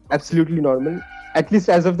being. Absolutely normal. At least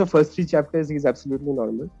as of the first 3 chapters, he's absolutely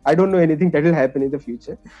normal. I don't know anything that will happen in the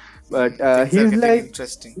future, but Things are he's getting like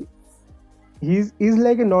interesting. he's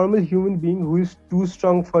like a normal human being who is too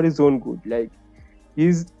strong for his own good. Like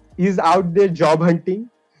he's out there job hunting,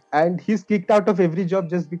 and he's kicked out of every job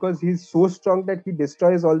just because he's so strong that he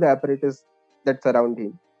destroys all the apparatus that surround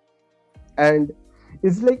him. And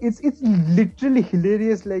it's like it's literally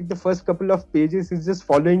hilarious. Like the first couple of pages, he's just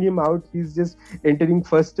following him out. He's just entering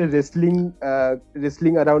first a wrestling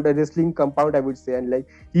around a wrestling compound, I would say, and like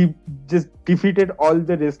he just defeated all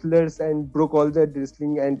the wrestlers and broke all the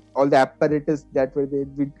wrestling and all the apparatus that were there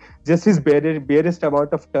with just his barest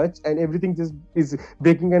amount of touch, and everything just is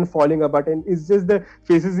breaking and falling apart. And it's just the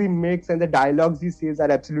faces he makes and the dialogues he says are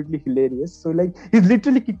absolutely hilarious. So like he's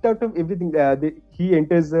literally kicked out of everything. He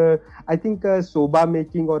enters I think a soba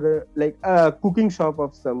making or a cooking shop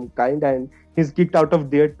of some kind, and he's kicked out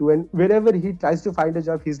of there too. And wherever he tries to find a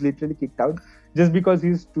job, he's literally kicked out just because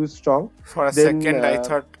he's too strong. For a second, I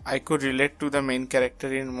thought I could relate to the main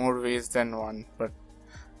character in more ways than one, but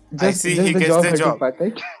I see he gets the job. Part,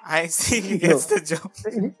 right? I see he gets the job.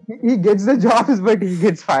 He gets the jobs, but he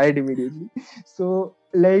gets fired immediately. So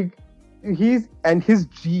like his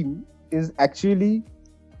dream is actually,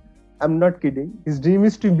 I'm not kidding, his dream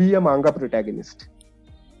is to be a manga protagonist.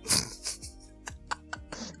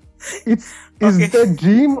 It's the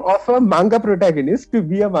dream of a manga protagonist to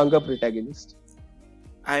be a manga protagonist.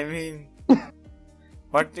 I mean,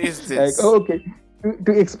 what is this? Like, okay,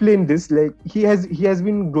 to explain this, like he has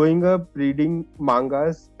been growing up reading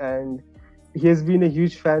mangas, and he has been a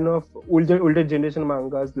huge fan of older generation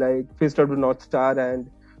mangas like Fist of the North Star and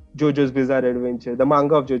JoJo's Bizarre Adventure, the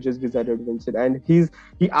manga of JoJo's Bizarre Adventure. And he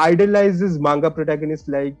idolizes manga protagonists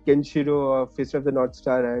like Kenshiro of Fist of the North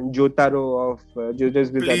Star and Jotaro of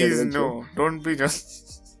JoJo's Bizarre Adventure. Please no, don't be just.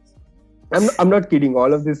 I'm not kidding.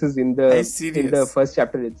 All of this is in the first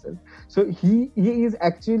chapter itself. So he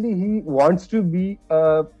wants to be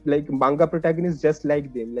like manga protagonist just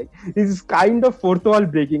like them. Like it's kind of fourth wall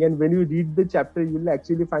breaking, and when you read the chapter, you'll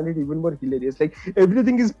actually find it even more hilarious. Like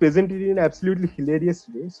everything is presented in an absolutely hilarious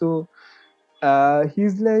way. So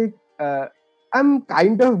he's like, I'm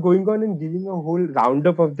kind of going on and giving a whole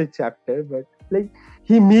roundup of the chapter, but like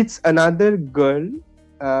he meets another girl,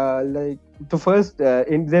 like the first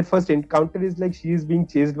in their first encounter is like she is being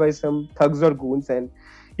chased by some thugs or goons, and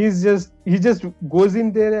he just goes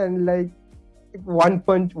in there and like one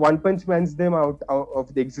punch mans them out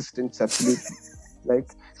of the existence. Absolutely. Like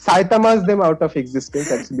Saitama's them out of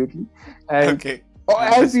existence. Absolutely. And okay.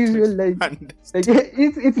 As usual, like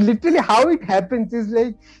it's literally how it happens is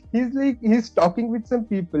like he's talking with some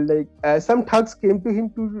people, like some thugs came to him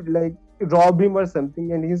to like rob him or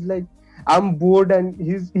something, and he's like, I'm bored, and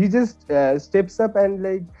he just steps up, and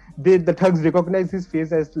like the thugs recognize his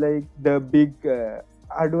face as like the big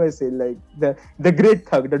how do I say, like the great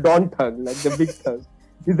thug, the Don thug, like the big thug.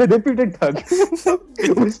 He's the reputed thug.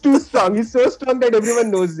 He's too strong. He's so strong that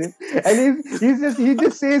everyone knows him, and he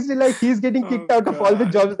just says like he's getting kicked out of all the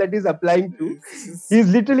jobs that he's applying to. He's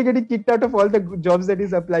literally getting kicked out of all the jobs that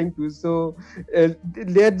he's applying to. So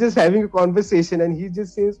they're just having a conversation, and he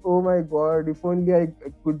just says, "Oh my God, if only I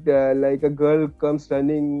could like a girl comes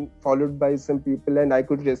running followed by some people, and I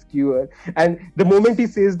could rescue her." And the moment he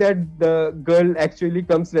says that, the girl actually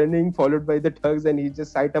comes running followed by the thugs, and he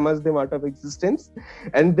just Saitamas them out of existence.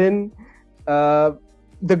 And then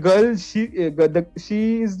the girl, she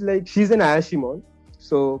is like, she's an Ayashimon,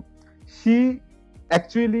 so she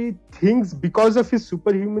actually thinks because of his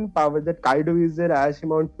superhuman power that Kaido is an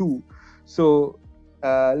Ayashimon too. So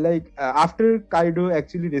after Kaido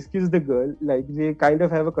actually rescues the girl, like they kind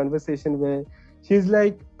of have a conversation where she's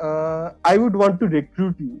like, I would want to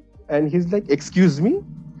recruit you, and he's like, excuse me.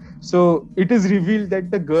 So it is revealed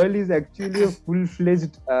that the girl is actually a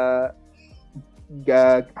full-fledged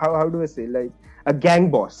how do I say, like a gang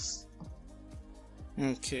boss.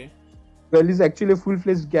 Okay. Girl is actually a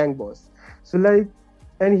full-fledged gang boss. So like,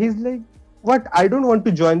 and he's like, what? I don't want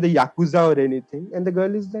to join the Yakuza or anything. And the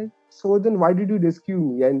girl is like, so then why did you rescue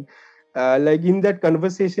me? And like in that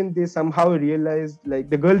conversation, they somehow realize, like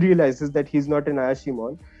the girl realizes that he's not an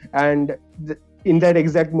Ayashimon. And in that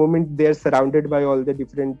exact moment, they're surrounded by all the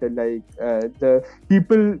different, the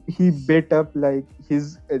people he beat up, like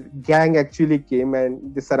his gang actually came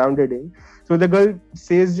and they surrounded him. So the girl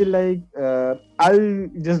says, like, I'll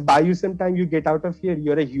just buy you some time. You get out of here.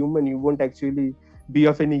 You're a human. You won't actually be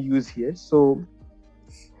of any use here. So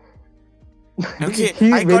Okay,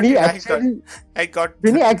 I got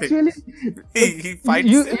when he actually he fights.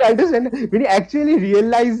 You understand, when he actually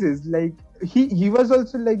realizes, like he was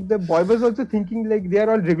also like, the boy was also thinking like they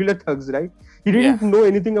are all regular thugs, right? He didn't know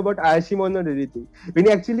anything about Ayashimon or anything. When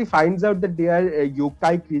he actually finds out that they are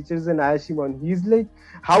yokai creatures and Ayashimon, he's like,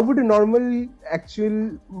 how would a normal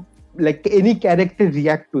actual, like any character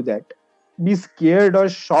react to that? Be scared or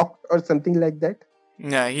shocked or something like that?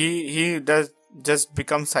 Yeah, he does just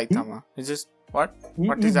become Saitama. He just what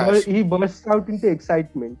is he bursts out into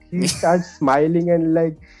excitement. He starts smiling and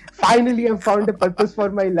like, finally I've found a purpose for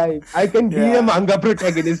my life. I can be a manga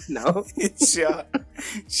protagonist now.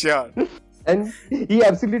 Sure. And he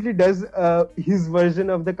absolutely does his version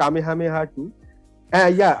of the Kamehameha too.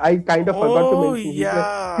 I kind of forgot to mention.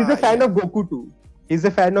 He's a fan of Goku too. He's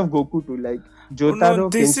a fan of Goku too. Like Jotaro.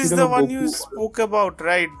 This Kenshiro, is the one Goku. you spoke about,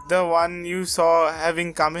 right? The one you saw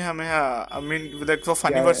having Kamehameha. I mean, like the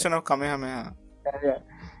funny version of Kamehameha. Yeah.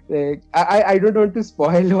 Like, I don't want to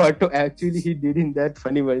spoil what actually he did in that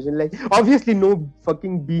funny version. Like, obviously, no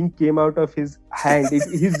fucking beam came out of his hand.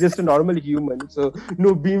 He's just a normal human, so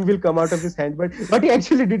no beam will come out of his hand. But what he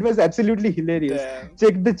actually did was absolutely hilarious. Damn.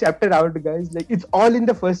 Check the chapter out, guys. Like, it's all in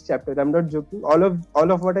the first chapter. I'm not joking. All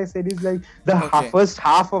of what I said is like the first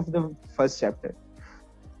half of the first chapter.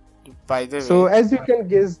 By the way, so as you can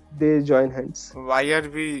guess, they join hands. Why are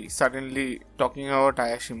we suddenly talking about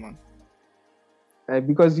Ayashimon?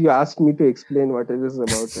 Because you asked me to explain what it is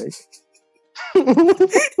about, right?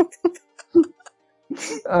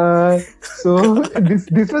 So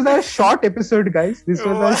this was a short episode, guys. This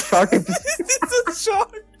was a short episode. This is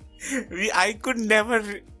short. I could never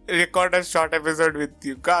record a short episode with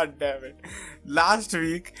you. God damn it! Last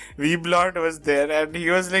week, Weeblot was there, and he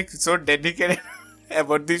was like so dedicated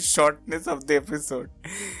about the shortness of the episode.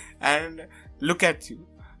 And look at you.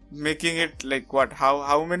 Making it like what?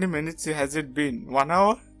 How many minutes has it been? 1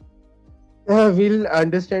 hour? We'll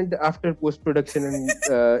understand after post-production and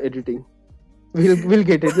editing. We'll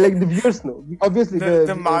get it. Like the viewers know. Obviously,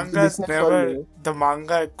 the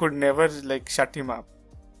manga could never like shut him up.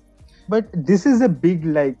 But this is a big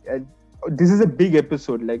this is a big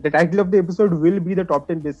episode. Like the title of the episode will be the top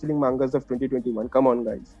 10 best-selling mangas of 2021. Come on,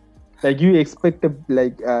 guys. Like you expect a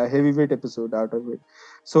heavyweight episode out of it.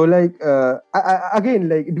 So again,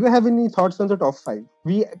 like, do you have any thoughts on the top 5?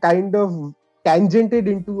 We kind of tangented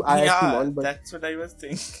into Ayashimon, but that's what I was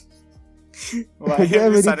thinking. Why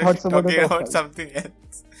have you suddenly talking about something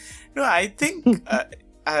else? No, I think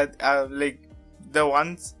like the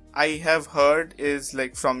ones I have heard is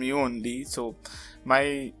like from you only. So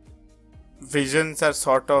my visions are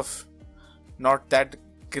sort of not that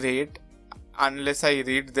great unless I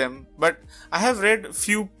read them. But I have read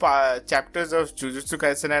few chapters of Jujutsu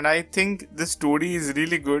Kaisen, and I think the story is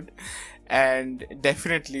really good. And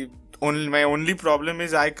definitely, my only problem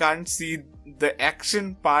is I can't see the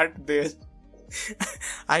action part there.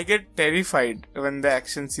 I get terrified when the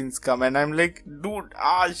action scenes come, and I'm like, dude,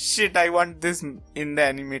 shit, I want this in the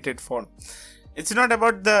animated form. It's not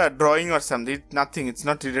about the drawing or something. Nothing. It's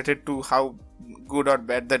not related to how good or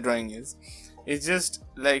bad the drawing is. It's just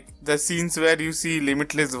like the scenes where you see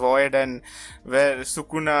Limitless Void and where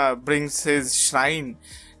Sukuna brings his shrine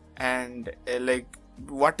and like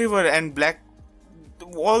whatever, and Black,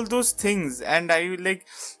 all those things. And I like,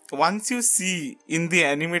 once you see in the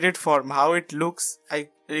animated form how it looks, I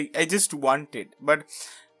just want it. But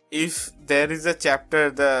if there is a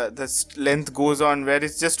chapter, the length goes on where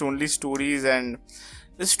it's just only stories, and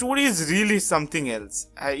the story is really something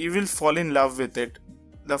else. You will fall in love with it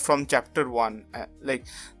from chapter 1, like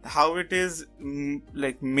how it is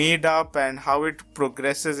like made up and how it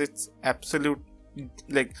progresses. It's absolute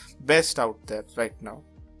like best out there right now.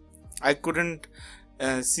 I couldn't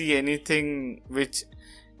see anything which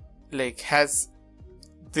like has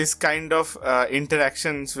this kind of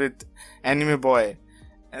interactions with Anime Boy,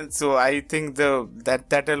 and so I think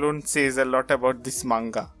that alone says a lot about this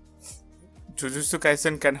manga. Jujutsu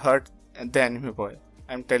Kaisen can hurt the Anime Boy,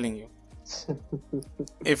 I'm telling you.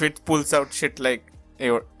 if it pulls out shit like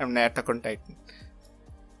Attack on Titan.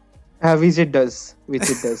 Which it does.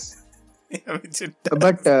 Yeah, which it does.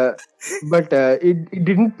 But it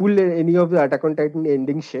didn't pull any of the Attack on Titan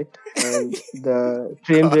ending shit and the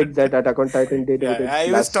train wreck that Attack on Titan did in the I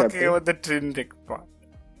was last talking chapter. about the train wreck part.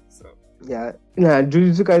 So Yeah,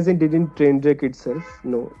 Jujutsu Kaisen didn't train wreck itself.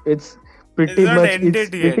 No, it's pretty it's not much. ended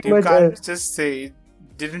It's yet. pretty You much. can't just say it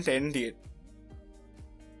didn't end yet.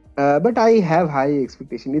 But I have high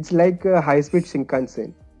expectation. It's like a high-speed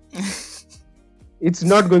Shinkansen. It's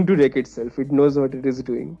not going to wreck itself. It knows what it is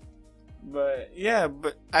doing. But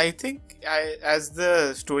I think as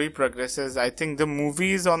the story progresses, I think the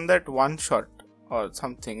movie is on that one shot or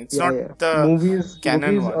something. It's not the movies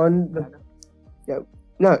canon one. On the,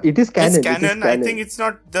 no, it is canon. It's canon. I think it's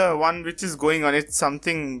not the one which is going on. It's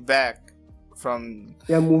something back from.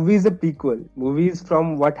 Yeah, movie is a prequel. Movie is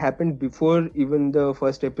from what happened before even the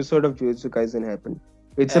first episode of Jujutsu Kaisen happened.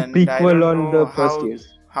 It's a prequel on the first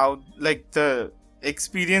years. How like the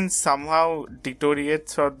experience somehow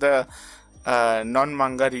deteriorates for the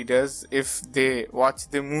non-manga readers if they watch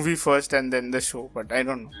the movie first and then the show, but I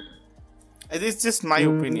don't know. It's just my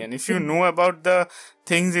opinion. If you know about the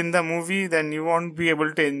things in the movie, then you won't be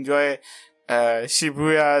able to enjoy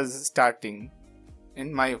Shibuya's starting,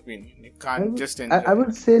 in my opinion. You can't just enjoy I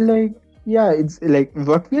would say it's like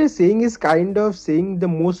what we are saying is kind of saying the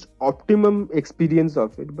most optimum experience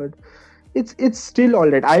of it, but it's still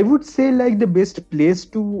alright. I would say like the best place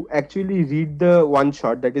to actually read the one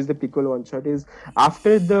shot, that is the prequel one shot, is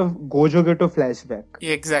after the Gojo Geto flashback.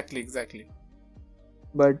 Yeah, exactly.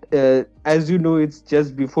 But as you know, it's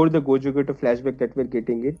just before the Gojo Geto flashback that we're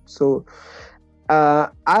getting it. So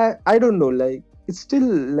I don't know, like it's still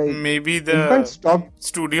like maybe the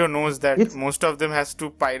studio knows that most of them has to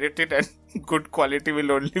pirate it and good quality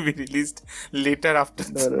will only be released later after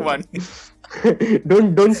one.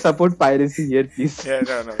 Don't support piracy here, please. Yeah,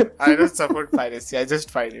 no. I don't support piracy. I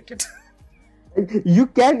just pirate it. You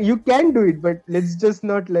can do it, but let's just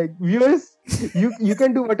not like viewers. You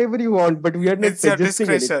can do whatever you want, but we are not suggesting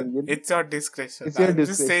anything. You know? It's your discretion. It's your I'm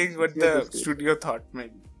discretion. Just saying what the studio thought,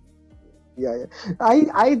 maybe. Yeah.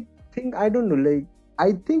 I think I don't know. Like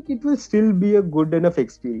I think it will still be a good enough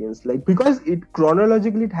experience. Like because it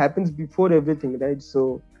chronologically it happens before everything, right?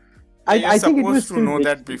 So I think it was supposed to know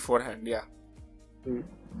that beforehand. Yeah.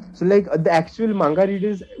 So like the actual manga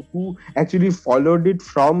readers who actually followed it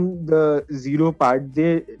from the zero part,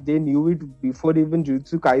 they knew it before even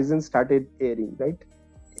Jujutsu Kaisen started airing, right?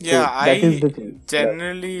 Yeah, so that is the thing.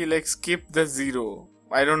 Generally like skip the zero.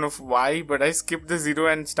 I don't know why, but I skipped the zero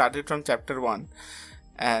and started from chapter 1.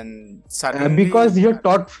 And suddenly because you're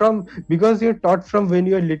taught from when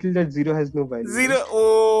you're little that zero has no value. Zero. Right?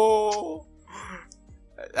 Oh.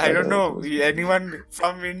 I don't know anyone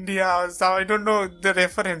from India or so. I don't know the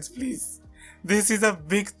reference, please. This is a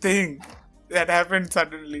big thing that happened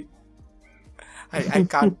suddenly. I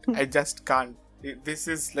can't. I just can't. This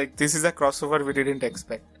is a crossover we didn't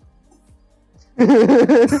expect. The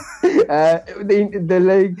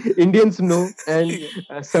like Indians know and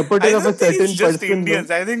supporters of a certain it's just person Indians.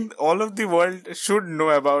 know. I think all of the world should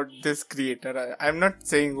know about this creator. I'm not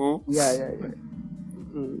saying who. Yeah.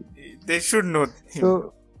 They should know him.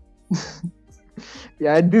 So.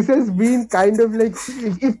 Yeah, this has been kind of like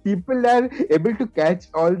if people are able to catch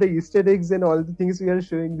all the Easter eggs and all the things we are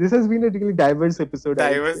showing, this has been a really diverse episode.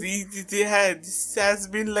 This has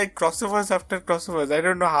been like crossovers after crossovers. I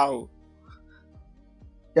don't know how.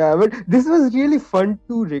 Yeah, but this was really fun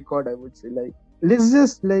to record, I would say. Like, let's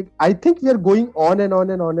just I think we are going on and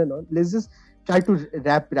on and on and on. Let's just try to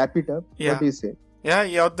wrap it up. Yeah. What do you say? Yeah,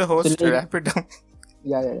 you're the host. So, wrap it up.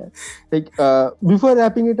 Yeah. Like before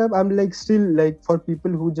wrapping it up, I'm like still like for people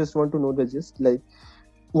who just want to know the gist. Like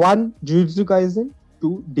 1, Jujutsu Kaisen,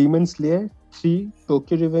 2, Demon Slayer, 3,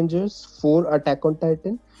 Tokyo Revengers, 4, Attack on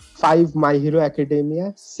Titan, 5, My Hero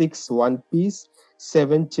Academia, 6, One Piece,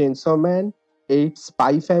 7, Chainsaw Man, 8,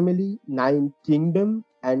 Spy Family, 9, Kingdom,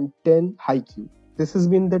 and 10, Haikyuu. This has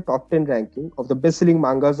been the top 10 ranking of the best-selling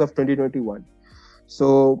mangas of 2021.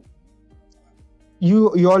 So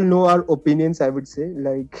you all know our opinions, I would say.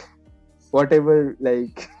 Like whatever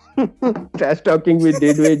trash talking we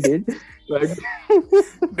did. But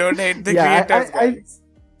don't hate the creators, guys.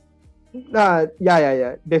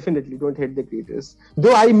 Yeah. Definitely don't hate the creators.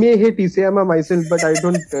 Though I may hate Isayama myself, but I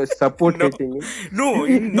don't support hating him. No,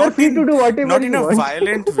 not free to do whatever not in a want.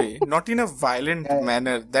 Violent way. Not in a violent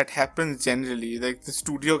manner. That happens generally. Like the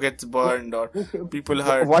studio gets burned or people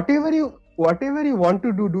hurt. Whatever you want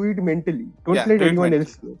to do it mentally. Don't let anyone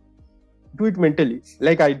else know. Do it mentally,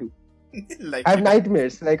 like I do. I have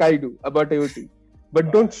nightmares, like I do, about IoT.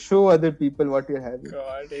 but don't show other people what you're having.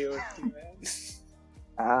 God, AOT,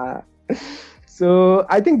 man. So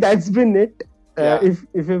I think that's been it. Yeah. If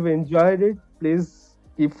you've enjoyed it, please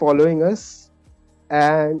keep following us.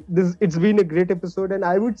 And it's been a great episode, and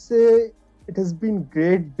I would say it has been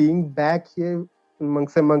great being back here in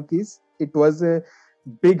Monks and Monkeys. It was a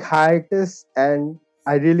big hiatus, and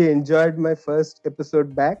I really enjoyed my first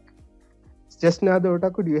episode back. Just now, the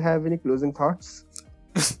Otaku, do you have any closing thoughts?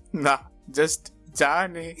 Nah, just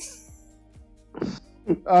Jane.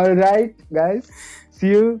 All right, guys. See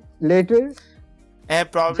you later.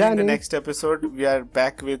 Probably in the Jane. next episode, we are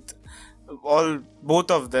back with both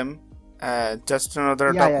of them. Just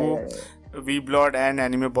another Otaku, Weeblood and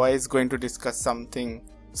Anime Boy is going to discuss something.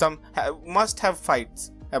 Must have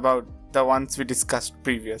fights about the ones we discussed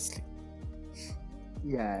previously.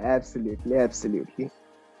 Yeah, absolutely.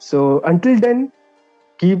 So until then,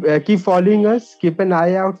 keep following us. Keep an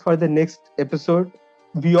eye out for the next episode.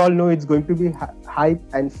 We all know it's going to be hype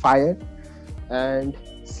and fire. And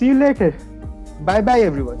see you later. Bye,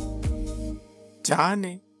 everyone.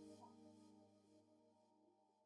 Jane.